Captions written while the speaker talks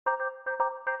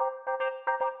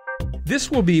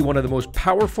This will be one of the most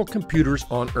powerful computers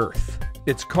on Earth.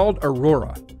 It's called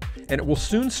Aurora, and it will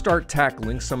soon start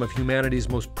tackling some of humanity's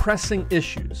most pressing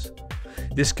issues.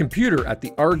 This computer at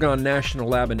the Argonne National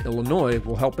Lab in Illinois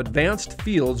will help advanced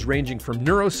fields ranging from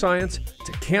neuroscience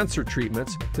to cancer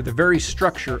treatments to the very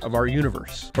structure of our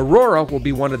universe. Aurora will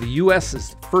be one of the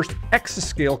US's first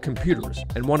exascale computers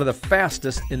and one of the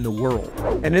fastest in the world.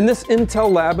 And in this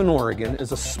Intel lab in Oregon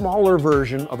is a smaller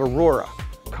version of Aurora.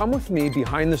 Come with me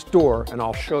behind this door and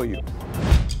I'll show you.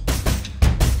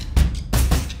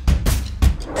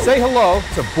 Say hello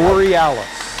to Borealis.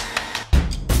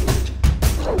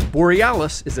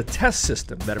 Borealis is a test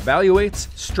system that evaluates,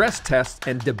 stress tests,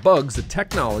 and debugs the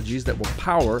technologies that will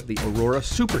power the Aurora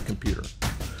supercomputer.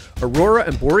 Aurora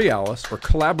and Borealis are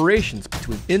collaborations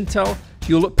between Intel,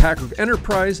 Hewlett Packard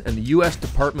Enterprise, and the U.S.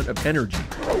 Department of Energy.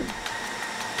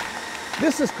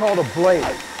 This is called a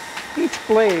blade. Each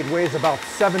blade weighs about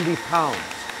 70 pounds.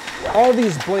 All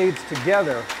these blades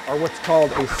together are what's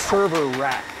called a server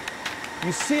rack.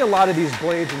 You see a lot of these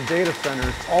blades in data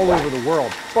centers all over the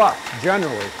world, but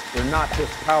generally, they're not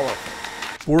this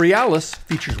powerful. Borealis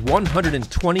features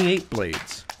 128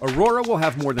 blades. Aurora will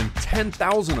have more than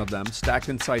 10,000 of them stacked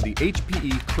inside the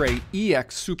HPE Cray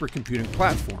EX supercomputing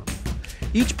platform.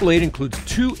 Each blade includes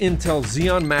 2 Intel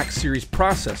Xeon Max series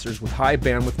processors with high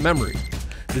bandwidth memory.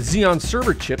 The Xeon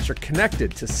server chips are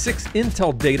connected to 6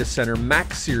 Intel Data Center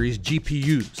Max series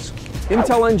GPUs.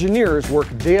 Intel engineers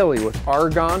work daily with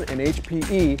Argonne and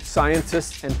HPE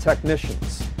scientists and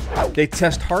technicians. They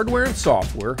test hardware and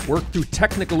software, work through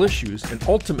technical issues, and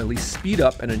ultimately speed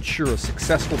up and ensure a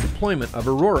successful deployment of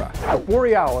Aurora. But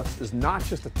Borealis is not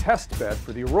just a test bed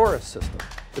for the Aurora system.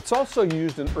 It's also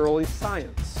used in early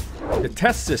science. The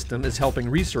test system is helping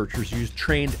researchers use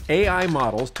trained AI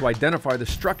models to identify the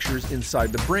structures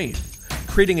inside the brain,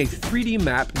 creating a 3D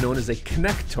map known as a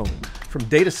connectome from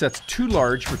datasets too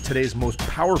large for today's most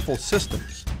powerful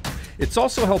systems. It's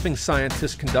also helping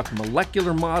scientists conduct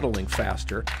molecular modeling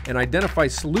faster and identify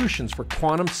solutions for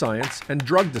quantum science and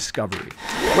drug discovery.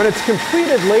 When it's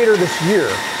completed later this year,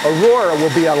 Aurora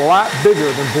will be a lot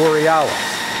bigger than Borealis.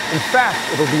 In fact,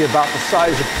 it'll be about the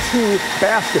size of 2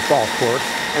 basketball courts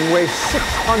and weigh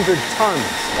 600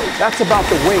 tons. That's about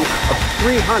the weight of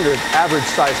 300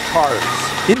 average-sized cars.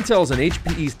 Intel's and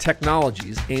HPE's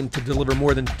technologies aim to deliver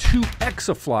more than 2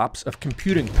 exaflops of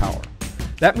computing power.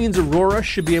 That means Aurora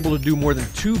should be able to do more than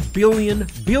 2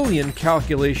 billion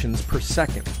calculations per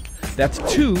second. That's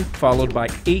 2 followed by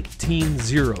 18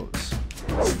 zeros.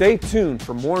 Stay tuned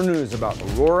for more news about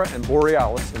Aurora and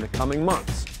Borealis in the coming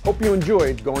months. Hope you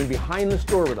enjoyed going behind this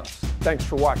door with us. Thanks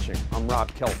for watching. I'm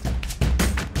Rob Kelton.